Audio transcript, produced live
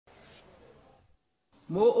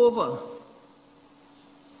Moreover,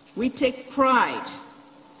 we take pride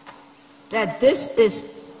that this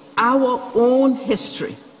is our own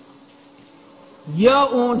history,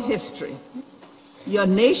 your own history, your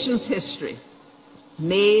nation's history,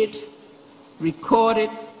 made, recorded,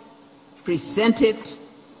 presented,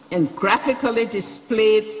 and graphically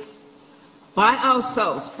displayed by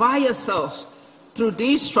ourselves, by yourselves, through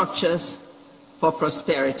these structures for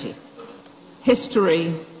prosperity.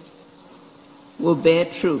 History will bear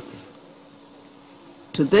truth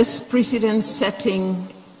to this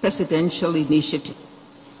precedent-setting presidential initiative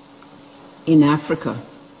in Africa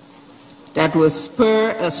that will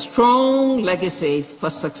spur a strong legacy for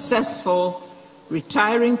successful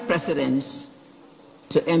retiring presidents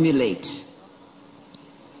to emulate,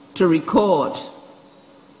 to record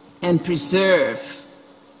and preserve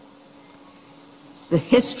the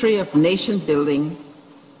history of nation building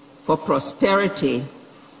for prosperity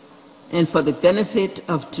and for the benefit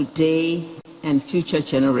of today and future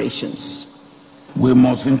generations. We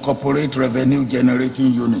must incorporate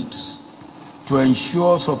revenue-generating units to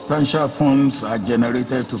ensure substantial funds are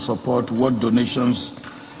generated to support what donations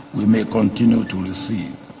we may continue to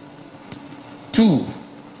receive. 2,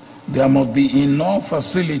 there must be enough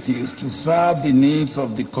facilities to serve the needs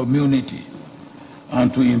of the community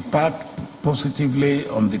and to impact positively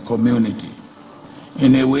on the community.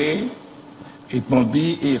 In a way, it must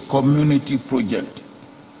be a community project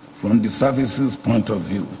from the services point of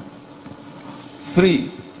view. 3,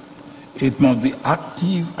 it must be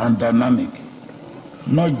active and dynamic,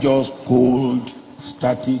 not just cold,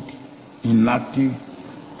 static, inactive,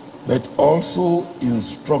 but also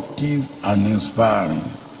instructive and inspiring.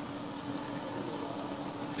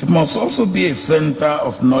 It must also be a center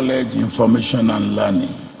of knowledge, information, and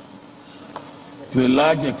learning. To a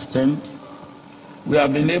large extent, we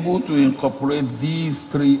have been able to incorporate these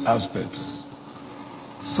 3 aspects.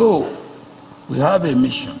 So, we have a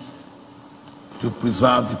mission to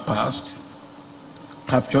preserve the past,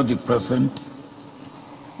 capture the present,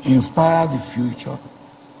 inspire the future,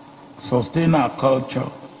 sustain our culture,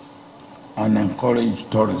 and encourage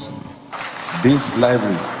tourism. This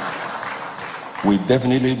library will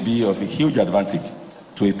definitely be of a huge advantage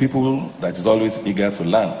to a people that is always eager to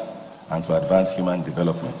learn and to advance human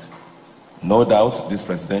development. No doubt, this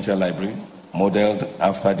presidential library, modeled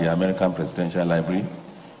after the American Presidential Library,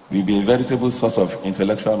 will be a veritable source of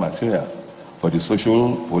intellectual material for the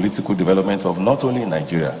social, political development of not only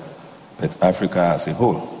Nigeria, but Africa as a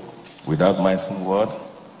whole. Without mincing word,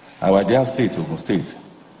 our dear state, Ogun State,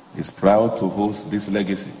 is proud to host this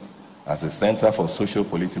legacy as a center for social,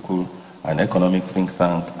 political, and economic think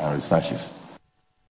tank and researches.